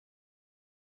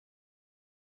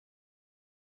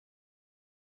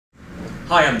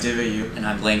Hi, I'm David Yu. And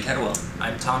I'm Blaine Kettlewell.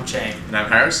 I'm Tom Chang. And I'm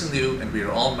Harrison Liu, and we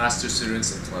are all master's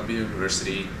students at Columbia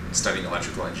University studying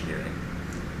electrical engineering.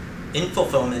 In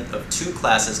fulfillment of two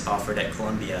classes offered at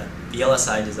Columbia,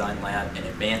 VLSI Design Lab and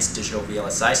Advanced Digital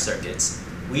VLSI Circuits,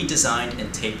 we designed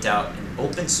and taped out an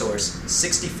open source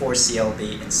 64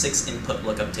 CLB and 6 input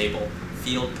lookup table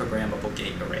field programmable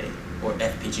gate array, or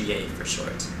FPGA for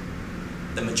short.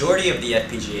 The majority of the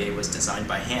FPGA was designed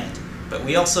by hand, but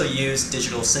we also used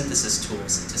digital synthesis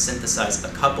tools to synthesize a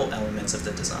couple elements of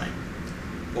the design.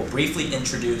 We'll briefly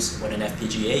introduce what an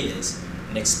FPGA is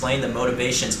and explain the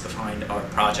motivations behind our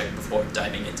project before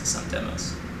diving into some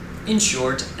demos. In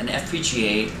short, an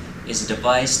FPGA is a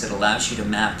device that allows you to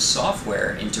map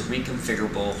software into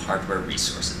reconfigurable hardware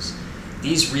resources.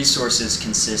 These resources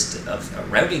consist of a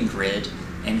routing grid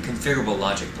and configurable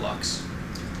logic blocks.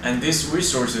 And these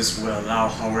resources will allow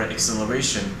hardware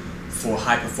acceleration for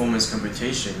high-performance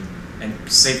computation and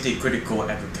safety-critical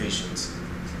applications.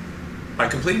 By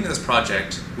completing this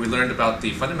project, we learned about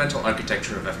the fundamental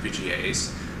architecture of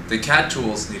FPGAs, the CAD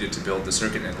tools needed to build the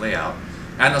circuit and layout,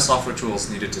 and the software tools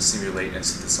needed to simulate and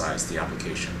synthesize the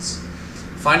applications.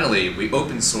 Finally, we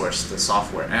open-sourced the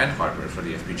software and hardware for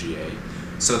the FPGA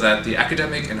so that the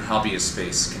academic and hobbyist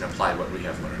space can apply what we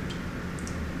have learned.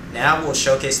 Now we'll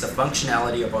showcase the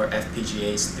functionality of our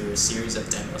FPGAs through a series of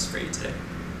demos for you today.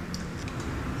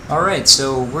 Alright,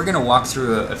 so we're going to walk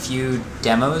through a few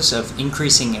demos of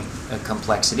increasing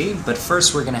complexity, but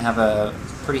first we're going to have a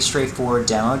pretty straightforward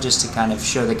demo just to kind of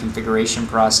show the configuration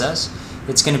process.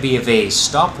 It's going to be of a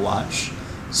stopwatch,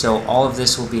 so all of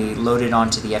this will be loaded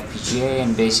onto the FPGA,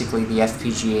 and basically the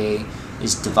FPGA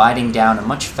is dividing down a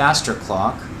much faster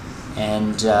clock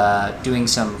and doing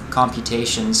some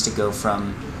computations to go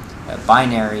from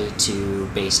binary to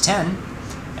base 10,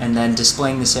 and then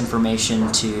displaying this information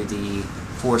to the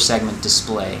 4-segment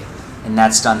display, and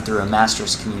that's done through a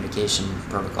master's communication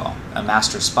protocol, a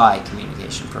master SPI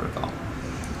communication protocol.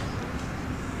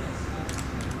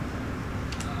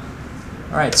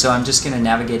 Alright, so I'm just going to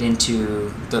navigate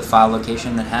into the file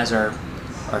location that has our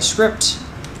script,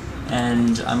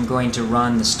 and I'm going to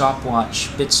run the stopwatch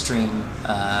bitstream.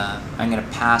 I'm going to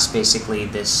pass basically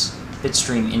this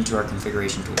bitstream into our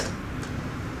configuration tool.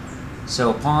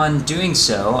 So upon doing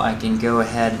so, I can go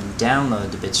ahead and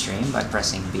download the bitstream by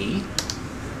pressing B.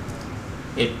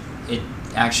 It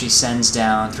actually sends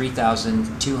down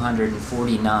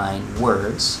 3,249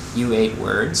 words, U8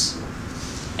 words,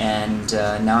 and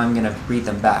now I'm going to read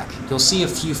them back. You'll see a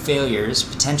few failures,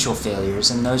 potential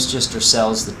failures, and those just are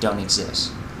cells that don't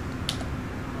exist.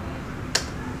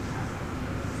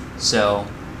 So,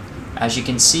 as you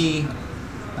can see,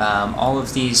 all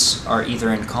of these are either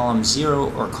in column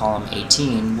 0 or column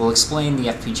 18. We'll explain the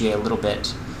FPGA a little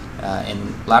bit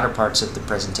in latter parts of the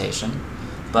presentation,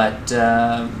 but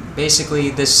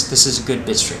basically this is a good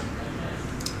bitstream.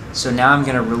 So now I'm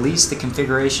going to release the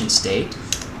configuration state,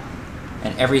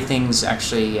 and everything's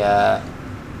actually active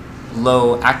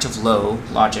low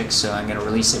logic, so I'm going to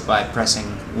release it by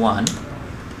pressing 1,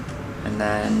 and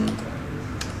then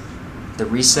the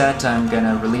reset, I'm going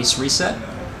to release reset.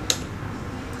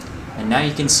 And now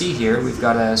you can see here we've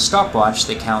got a stopwatch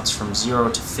that counts from 0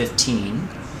 to 15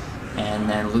 and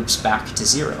then loops back to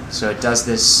 0. So it does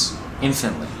this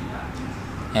infinitely.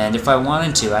 And if I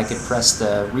wanted to, I could press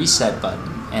the reset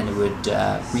button and it would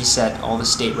reset all the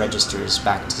state registers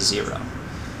back to 0.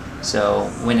 So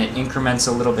when it increments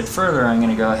a little bit further, I'm going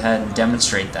to go ahead and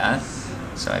demonstrate that.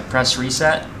 So I press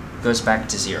reset, goes back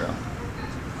to 0.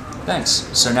 Thanks.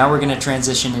 So now we're going to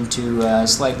transition into a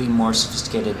slightly more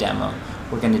sophisticated demo.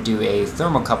 We're going to do a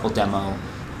thermocouple demo,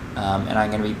 and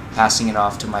I'm going to be passing it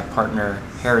off to my partner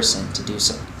Harrison to do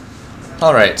so.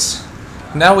 Alright,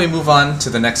 now we move on to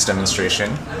the next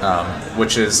demonstration,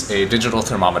 which is a digital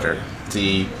thermometer.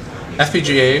 The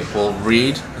FPGA will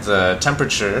read the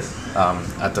temperature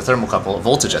at the thermocouple,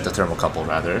 voltage at the thermocouple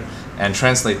rather, and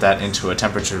translate that into a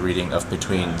temperature reading of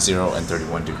between 0 and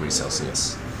 31 degrees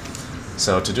Celsius.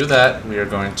 So to do that, we are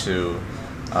going to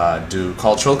do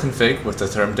call trollconfig with the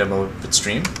therm demo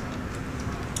bitstream.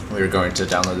 We are going to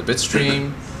download the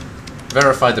bitstream,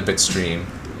 verify the bitstream,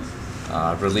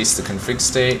 release the config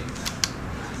state,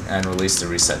 and release the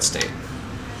reset state.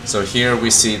 So here we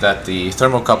see that the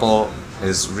thermocouple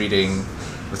is reading,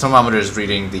 the thermometer is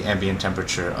reading the ambient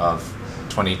temperature of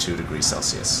 22 degrees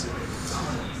Celsius.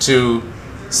 To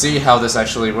see how this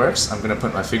actually works, I'm going to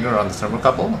put my finger on the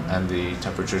thermocouple and the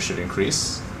temperature should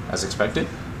increase as expected.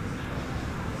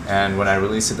 And when I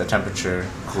release it, the temperature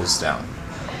cools down.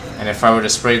 And if I were to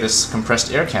spray this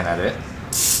compressed air can at it,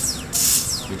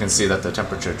 you can see that the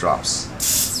temperature drops.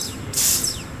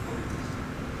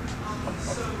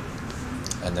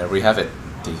 And there we have it.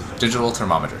 the digital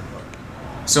thermometer.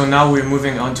 So now we're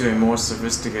moving on to a more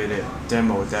sophisticated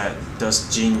demo that does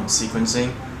gene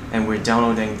sequencing, and we're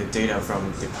downloading the data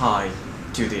from the Pi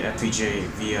to the FPGA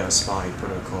via SPI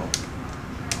protocol.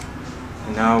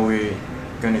 And now we're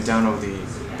going to download the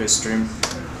bitstream.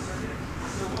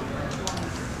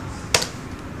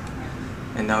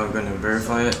 And now we're going to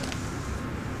verify it.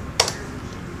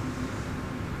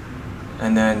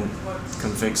 And then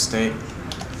config state.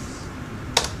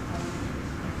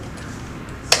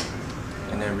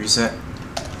 And then reset.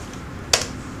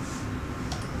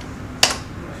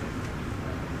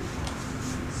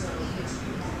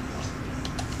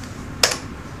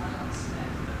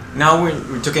 Now we're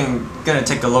gonna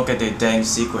take a look at the DANG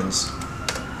sequence.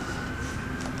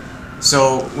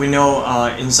 So we know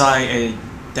inside a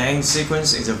DANG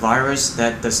sequence is a virus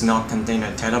that does not contain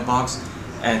a data box,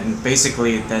 and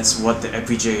basically that's what the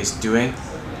FPGA is doing,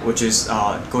 which is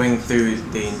going through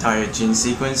the entire gene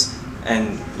sequence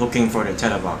and looking for the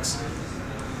data box.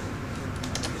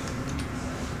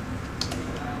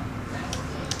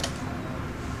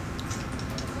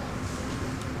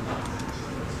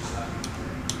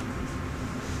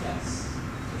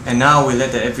 And now we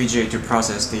let the FPGA to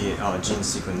process the gene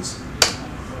sequence.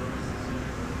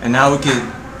 And now we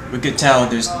could tell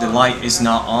the light is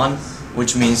not on,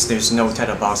 which means there's no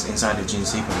data box inside the gene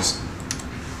sequence.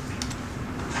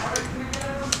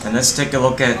 And let's take a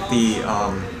look at the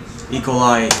E.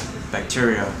 coli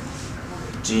bacteria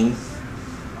gene.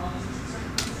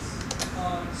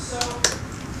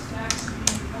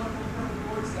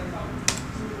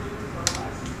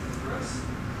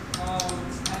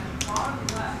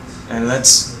 And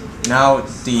now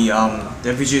the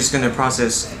FPGA is going to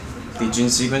process the gene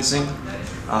sequencing,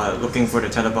 looking for the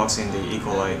data box in the E.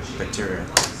 coli bacteria.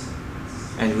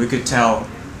 And we could tell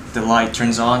the light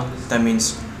turns on. That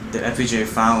means the FPGA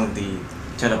found the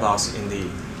data box in the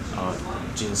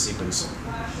gene sequence.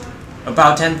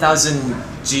 About 10,000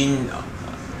 gene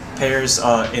pairs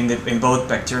in both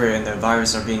bacteria and the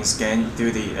virus are being scanned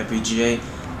through the FPGA,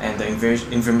 and the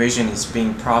information is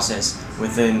being processed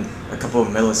within a couple of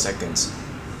milliseconds.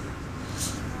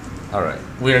 Alright,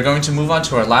 we are going to move on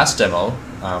to our last demo,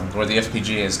 where the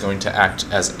FPGA is going to act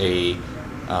as a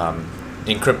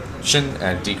encryption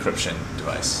and decryption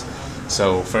device.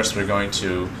 So first we're going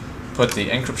to put the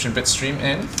encryption bit stream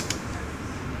in.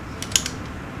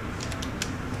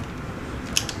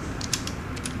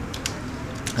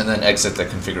 And then exit the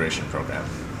configuration program.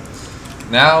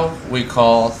 Now we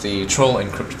call the troll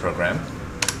encrypt program.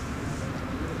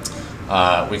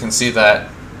 We can see that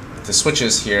the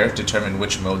switches here determine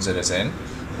which modes it is in.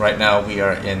 Right now we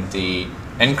are in the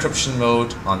encryption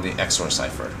mode on the XOR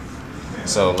cipher.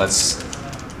 So let's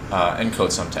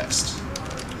encode some text.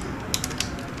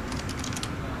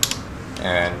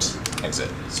 And exit.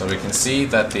 So we can see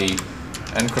that the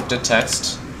encrypted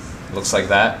text looks like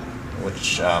that,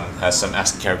 which has some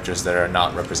ASCII characters that are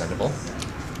not representable.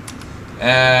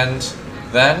 And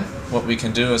then what we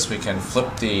can do is we can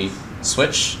flip the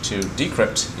switch to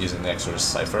decrypt using the XOR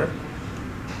cipher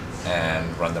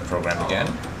and run the program again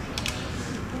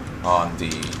on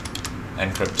the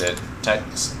encrypted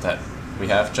text that we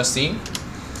have just seen.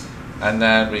 And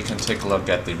then we can take a look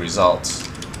at the results.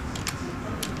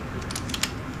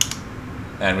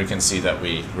 And we can see that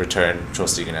we return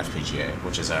Trollstigen FPGA,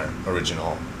 which is our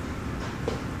original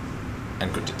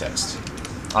encrypted text,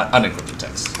 unencrypted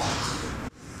text.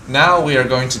 Now we are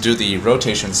going to do the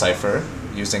rotation cipher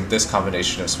using this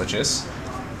combination of switches.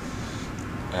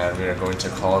 And we are going to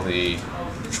call the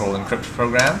troll encrypt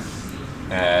program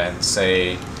and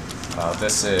say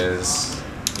this is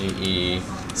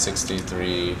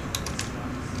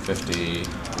EE6350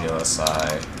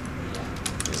 VLSI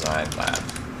design lab.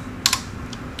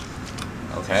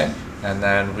 Okay, and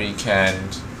then we can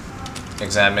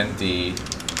examine the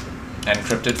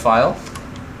encrypted file,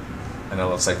 and it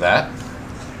looks like that.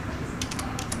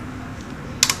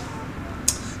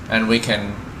 And we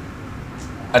can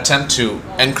attempt to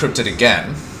encrypt it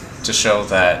again to show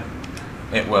that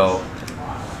it will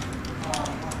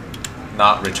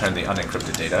not return the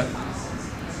unencrypted data.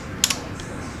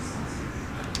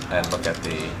 And look at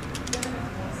the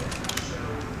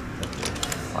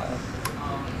file.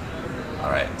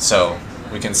 Alright, so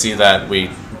we can see that we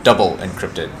double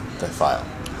encrypted the file.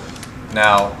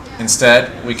 Now,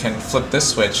 instead, we can flip this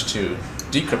switch to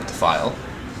decrypt the file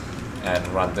and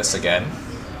run this again.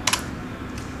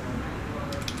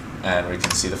 And we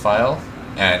can see the file,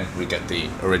 and we get the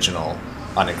original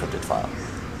unencrypted file.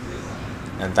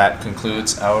 And that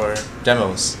concludes our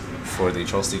demos for the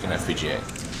Trollstigen FPGA.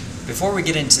 Before we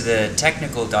get into the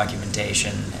technical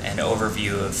documentation and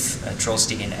overview of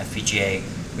Trollstigen FPGA,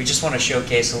 we just want to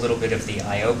showcase a little bit of the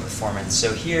I/O performance.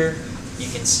 So here you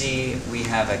can see we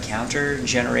have a counter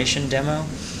generation demo,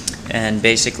 and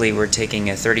basically we're taking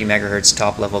a 30 megahertz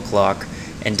top level clock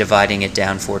and dividing it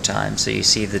down 4 times. So you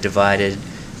see the divided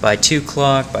by 2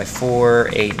 clock, by 4,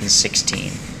 8, and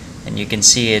 16. And you can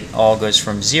see it all goes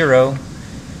from 0,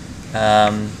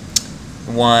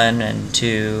 1, and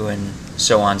 2, and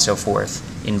so on and so forth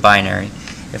in binary.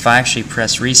 If I actually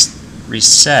press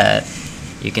reset,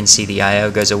 you can see the I/O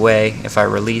goes away. If I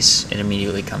release, it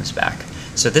immediately comes back.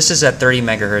 So this is at 30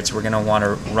 megahertz. We're going to want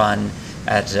to run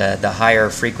at the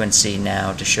higher frequency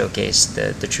now to showcase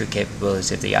the true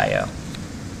capabilities of the I/O.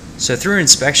 So through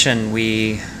inspection,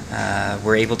 we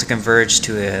were able to converge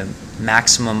to a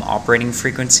maximum operating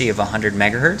frequency of 100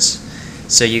 megahertz.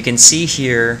 So you can see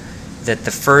here that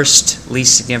the first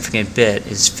least significant bit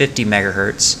is 50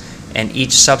 megahertz, and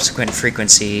each subsequent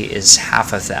frequency is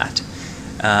half of that.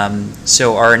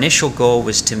 So our initial goal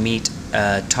was to meet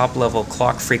a top-level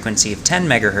clock frequency of 10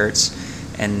 megahertz,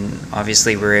 and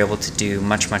obviously we were able to do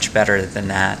much better than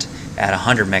that at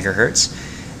 100 megahertz.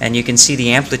 And you can see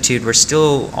the amplitude, we're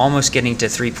still almost getting to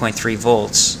 3.3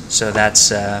 volts, so that's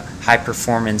high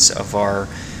performance of our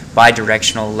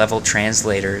bidirectional level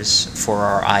translators for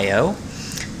our I/O.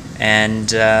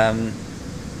 And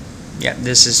yeah,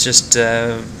 this is just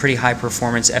pretty high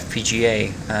performance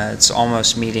FPGA. It's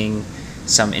almost meeting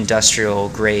some industrial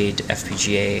grade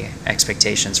FPGA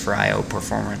expectations for I/O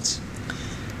performance.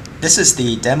 This is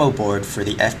the demo board for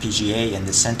the FPGA in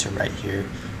the center right here,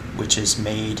 which is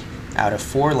made out of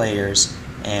 4 layers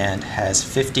and has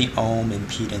 50 ohm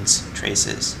impedance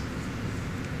traces.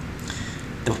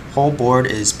 The whole board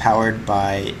is powered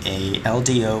by a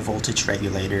LDO voltage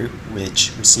regulator,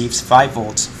 which receives 5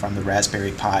 volts from the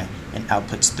Raspberry Pi and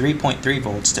outputs 3.3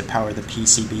 volts to power the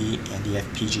PCB and the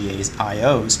FPGA's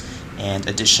I/Os, and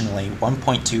additionally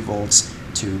 1.2 volts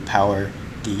to power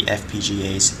the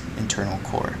FPGA's internal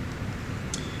core.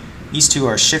 These two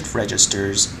are shift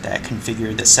registers that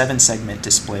configure the 7-segment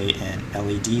display and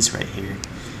LEDs right here.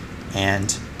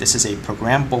 And this is a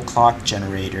programmable clock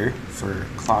generator for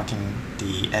clocking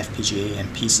the FPGA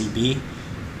and PCB,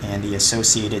 and the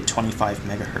associated 25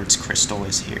 megahertz crystal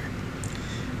is here.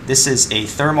 This is a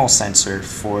thermal sensor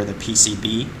for the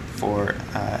PCB for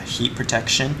heat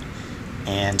protection,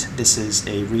 and this is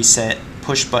a reset,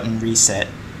 push button reset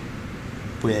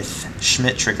with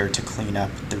Schmidt trigger to clean up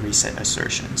the reset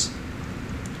assertions.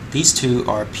 These two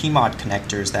are Pmod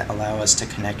connectors that allow us to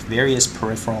connect various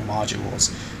peripheral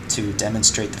modules to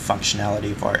demonstrate the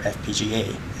functionality of our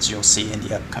FPGA, as you'll see in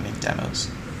the upcoming demos.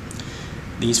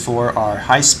 These 4 are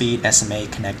high-speed SMA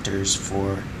connectors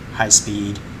for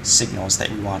high-speed signals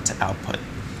that we want to output.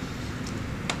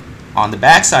 On the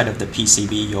back side of the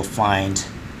PCB, you'll find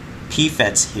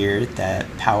PFETs here that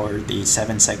power the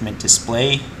 7-segment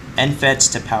display,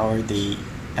 NFETs to power the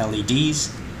LEDs,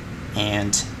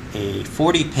 and a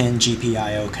 40-pin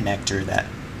GPIO connector that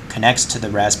connects to the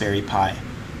Raspberry Pi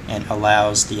and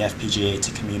allows the FPGA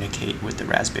to communicate with the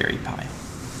Raspberry Pi.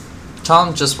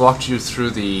 Tom just walked you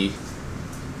through the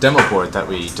demo board that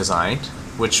we designed,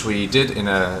 which we did in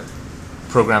a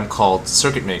program called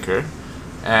Circuit Maker.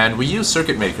 And we use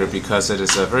Circuit Maker because it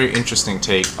is a very interesting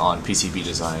take on PCB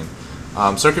design.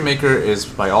 Circuit Maker is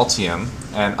by Altium,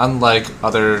 and unlike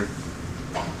other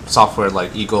software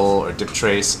like Eagle or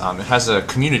DipTrace, it has a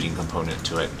community component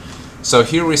to it. So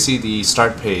here we see the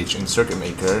start page in Circuit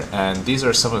Maker, and these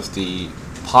are some of the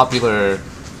popular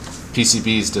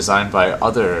PCBs designed by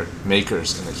other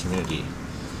makers in the community.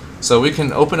 So we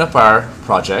can open up our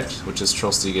project, which is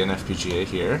Trollstigen FPGA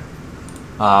here,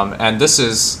 and this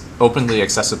is openly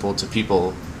accessible to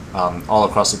people all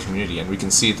across the community, and we can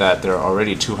see that there are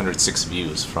already 206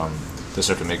 views from the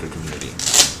Circuit Maker community.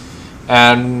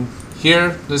 And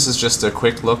here, this is just a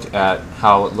quick look at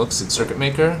how it looks in Circuit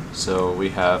Maker. So we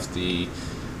have the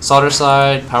solder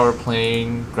side, power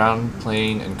plane, ground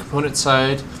plane, and component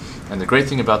side. And the great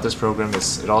thing about this program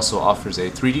is it also offers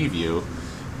a 3D view,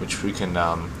 which we can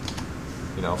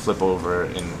flip over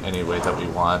in any way that we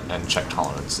want and check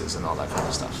tolerances and all that kind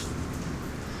of stuff.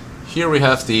 Here we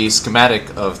have the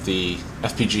schematic of the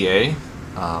FPGA.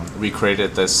 We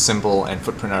created this symbol and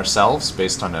footprint ourselves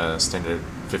based on a standard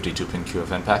 52-pin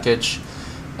QFN package.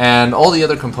 And all the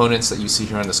other components that you see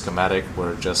here on the schematic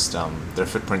were just their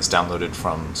footprints downloaded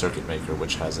from Circuit Maker,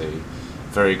 which has a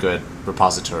very good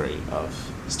repository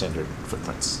of standard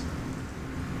footprints.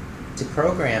 To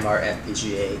program our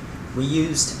FPGA, we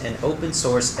used an open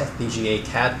source FPGA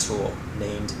CAD tool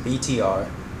named BTR,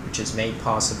 which is made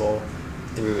possible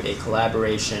through a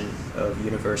collaboration of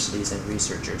universities and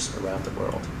researchers around the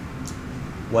world.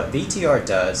 What VTR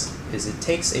does is it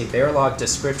takes a Verilog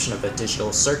description of a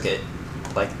digital circuit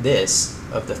like this,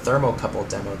 of the thermocouple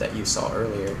demo that you saw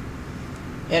earlier,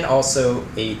 and also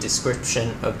a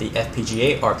description of the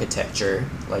FPGA architecture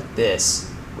like this,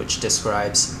 which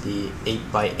describes the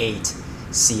 8x8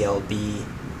 CLB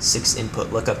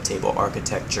 6-input lookup table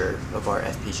architecture of our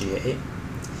FPGA.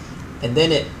 And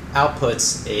then it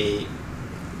outputs a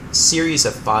series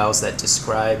of files that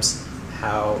describes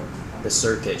how the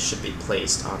circuit should be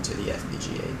placed onto the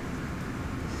FPGA.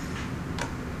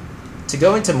 To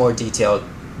go into more detail,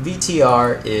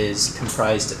 VTR is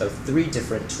comprised of 3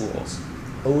 different tools: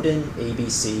 Odin,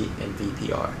 ABC, and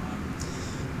VPR.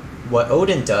 What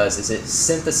Odin does is it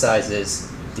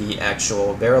synthesizes the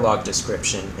actual Verilog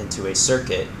description into a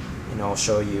circuit, and I'll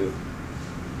show you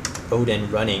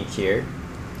Odin running here.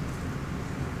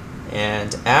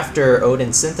 And after Odin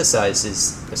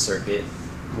synthesizes the circuit,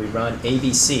 we run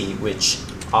ABC, which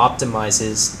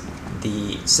optimizes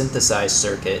the synthesized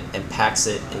circuit and packs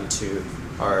it into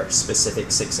our specific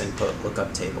 6-input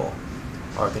lookup table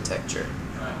architecture.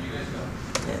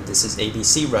 And this is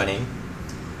ABC running.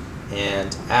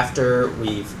 And after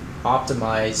we've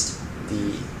optimized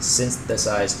the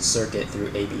synthesized circuit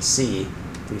through ABC,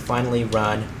 we finally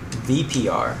run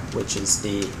VPR, which is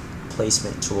the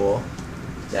placement tool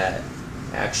that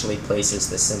actually places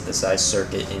the synthesized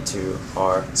circuit into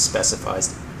our specified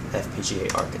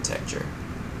FPGA architecture.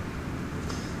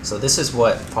 So this is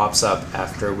what pops up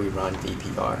after we run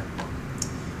VPR.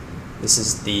 This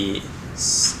is the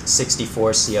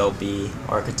 64 CLB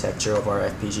architecture of our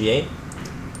FPGA,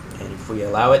 and if we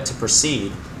allow it to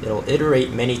proceed, it'll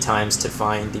iterate many times to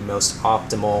find the most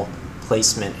optimal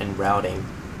placement and routing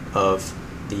of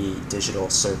the digital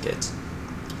circuit.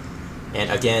 And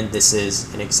again, this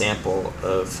is an example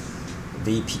of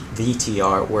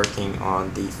VTR working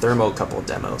on the thermocouple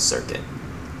demo circuit.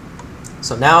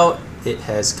 So now it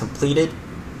has completed,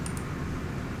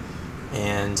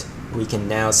 and we can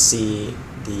now see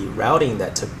the routing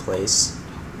that took place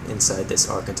inside this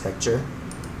architecture.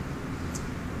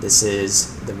 This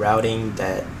is the routing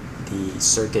that the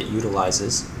circuit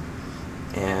utilizes,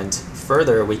 and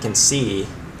further we can see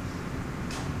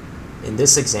in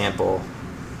this example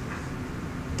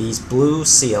these blue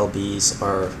CLBs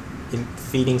are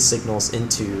feeding signals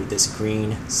into this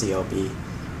green CLB,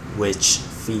 which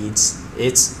feeds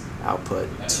its output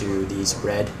to these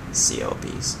red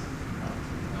CLBs.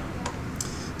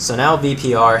 So now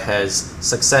VPR has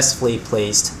successfully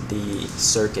placed the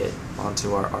circuit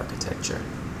onto our architecture.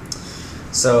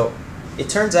 So it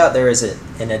turns out there is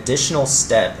an additional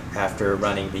step after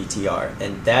running VTR,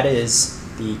 and that is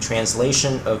the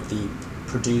translation of the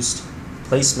produced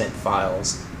placement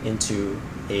files into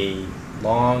a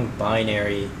long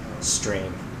binary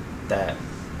string that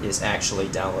is actually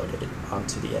downloaded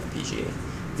onto the FPGA.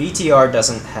 VTR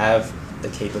doesn't have the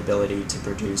capability to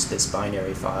produce this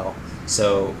binary file,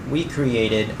 so we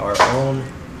created our own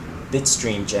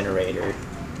bitstream generator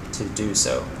to do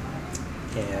so.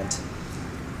 And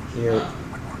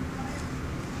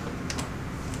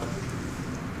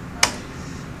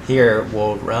here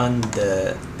we'll run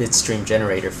the bitstream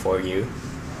generator for you,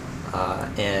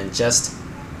 and just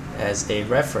as a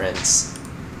reference,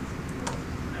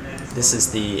 this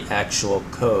is the actual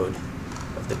code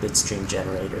of the bitstream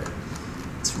generator.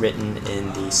 It's written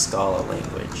in the Scala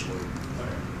language.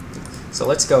 So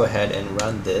let's go ahead and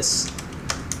run this.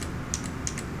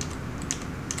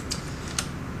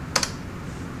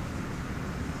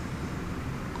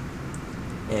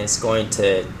 And it's going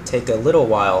to take a little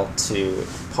while to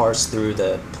parse through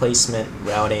the placement,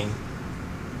 routing,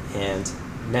 and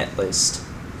netlist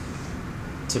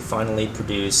to finally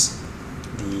produce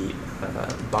the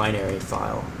binary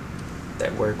file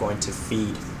that we're going to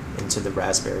feed into the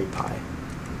Raspberry Pi.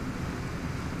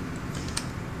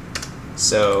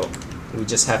 So we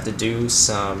just have to do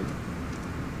some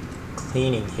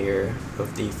cleaning here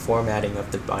of the formatting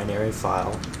of the binary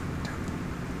file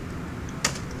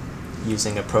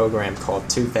using a program called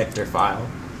 2-vector file,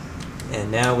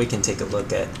 and now we can take a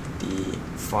look at the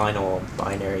final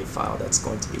binary file that's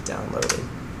going to be downloaded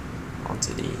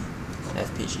onto the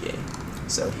FPGA.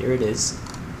 So here it is,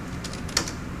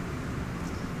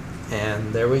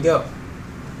 and there we go.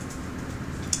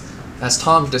 As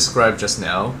Tom described just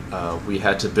now, we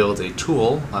had to build a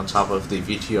tool on top of the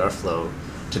VTR flow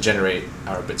to generate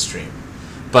our bitstream.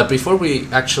 But before we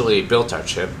actually built our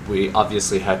chip, we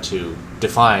obviously had to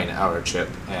define our chip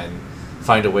and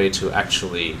find a way to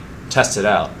actually test it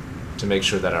out to make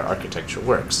sure that our architecture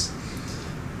works.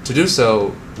 To do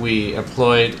so, we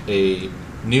employed a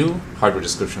new hardware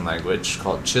description language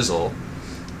called Chisel,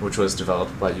 which was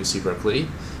developed by UC Berkeley,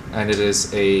 and it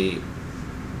is a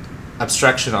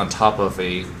abstraction on top of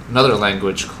another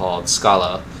language called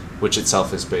Scala, which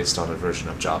itself is based on a version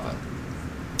of Java.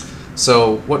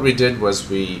 So what we did was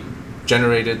we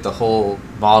generated the whole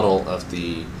model of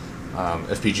the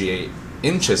FPGA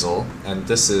in Chisel, and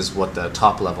this is what the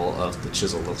top level of the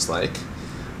Chisel looks like.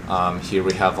 Here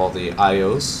we have all the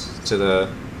IOs to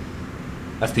the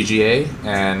FPGA,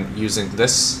 and using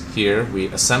this here we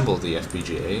assemble the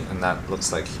FPGA, and that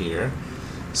looks like here.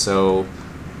 So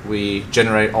we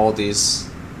generate all these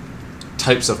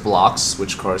types of blocks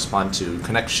which correspond to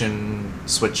connection,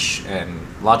 switch, and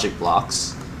logic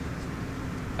blocks.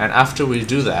 And after we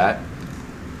do that,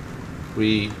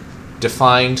 we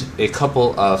defined a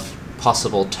couple of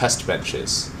possible test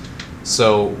benches.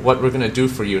 So what we're going to do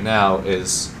for you now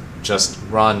is just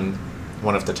run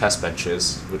one of the test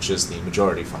benches, which is the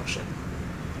majority function.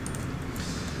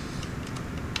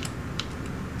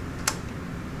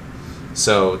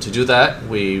 So to do that,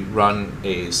 we run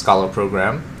a Scala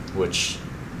program which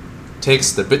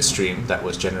takes the bitstream that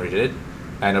was generated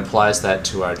and applies that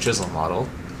to our Chisel model.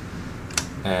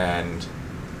 And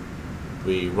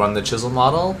we run the Chisel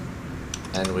model,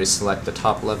 and we select the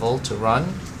top level to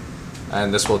run.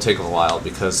 And this will take a while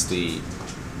because the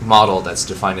model that's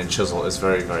defined in Chisel is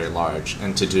very, very large.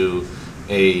 And to do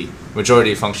a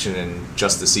majority function in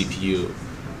just the CPU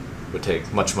would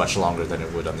take much, much longer than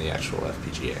it would on the actual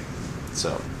FPGA.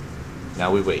 So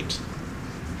now we wait.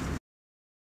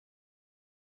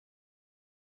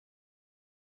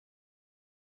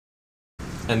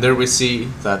 And there we see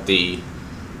that the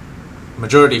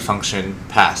majority function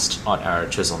passed on our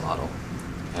Chisel model.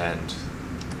 And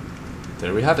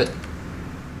there we have it.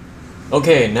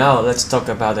 Okay, now let's talk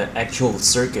about the actual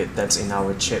circuit that's in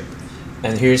our chip.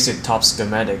 And here's the top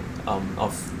schematic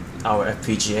of our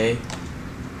FPGA.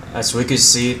 As we could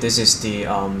see, this is the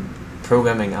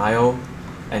programming I/O,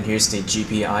 and here's the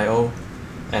GPIO,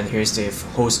 and here's the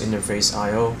host interface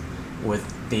I/O with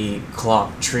the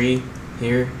clock tree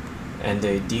here, and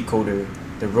the decoder,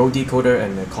 the row decoder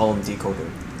and the column decoder.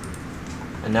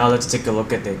 And now let's take a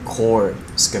look at the core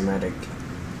schematic.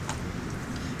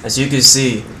 As you can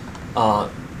see,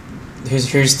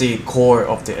 here's the core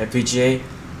of the FPGA.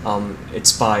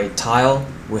 It's by tile.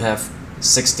 We have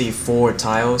 64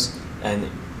 tiles, and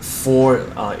for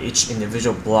each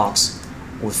individual blocks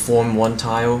would form one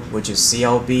tile, which is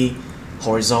CLB,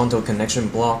 horizontal connection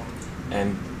block,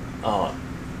 and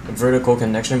vertical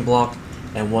connection block,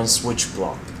 and one switch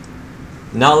block.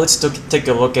 Now let's take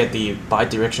a look at the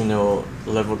bidirectional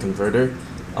level converter.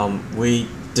 We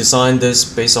designed this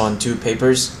based on two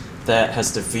papers that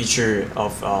has the feature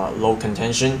of low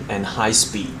contention and high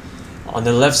speed. On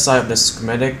the left side of the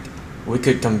schematic, we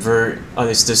could convert,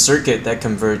 it's the circuit that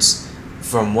converts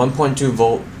from 1.2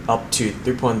 volt up to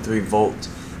 3.3 volt.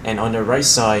 And on the right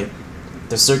side,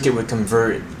 the circuit would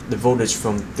convert the voltage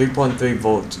from 3.3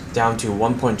 volt down to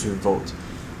 1.2 volt.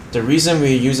 The reason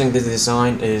we're using this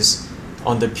design is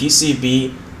on the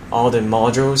PCB, all the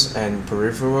modules and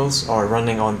peripherals are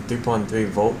running on 3.3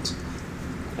 volt,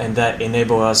 and that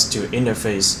enable us to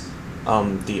interface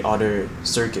the other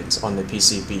circuits on the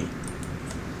PCB.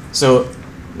 So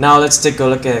now let's take a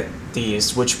look at the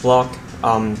switch block.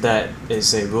 That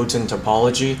is a Wilton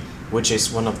topology, which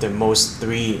is one of the most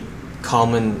three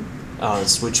common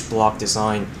switch block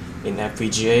design in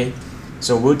FPGA.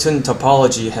 So Wilton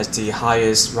topology has the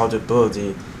highest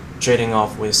routability, trading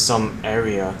off with some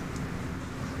area.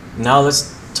 Now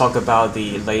let's talk about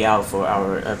the layout for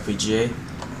our FPGA.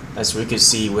 As we can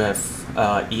see, we have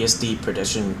ESD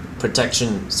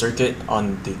protection circuit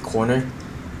on the corner.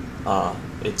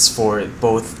 It's for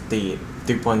both the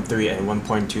 3.3 and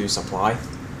 1.2 supply.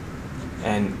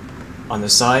 And on the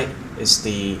side is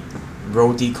the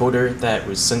row decoder that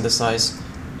we synthesize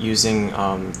using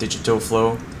digital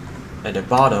flow. At the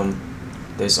bottom,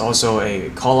 there's also a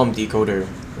column decoder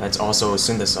that's also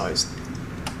synthesized.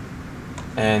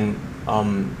 And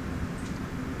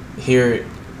here,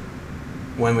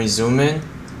 when we zoom in,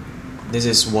 this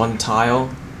is one tile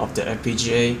of the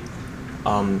FPGA.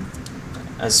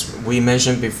 As we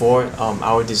mentioned before,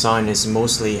 our design is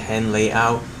mostly hand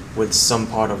layout with some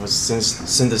part of a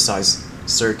synthesized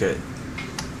circuit.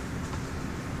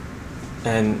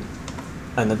 And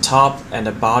at the top and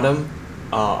the bottom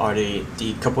are the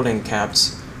decoupling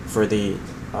caps for the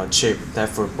chip that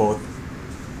for both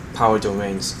power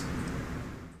domains.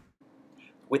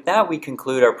 With that, we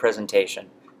conclude our presentation.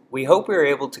 We hope we were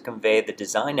able to convey the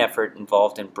design effort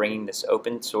involved in bringing this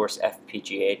open source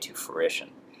FPGA to fruition.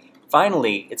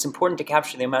 Finally, it's important to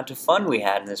capture the amount of fun we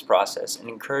had in this process and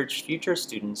encourage future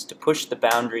students to push the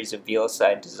boundaries of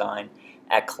VLSI design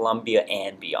at Columbia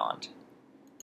and beyond.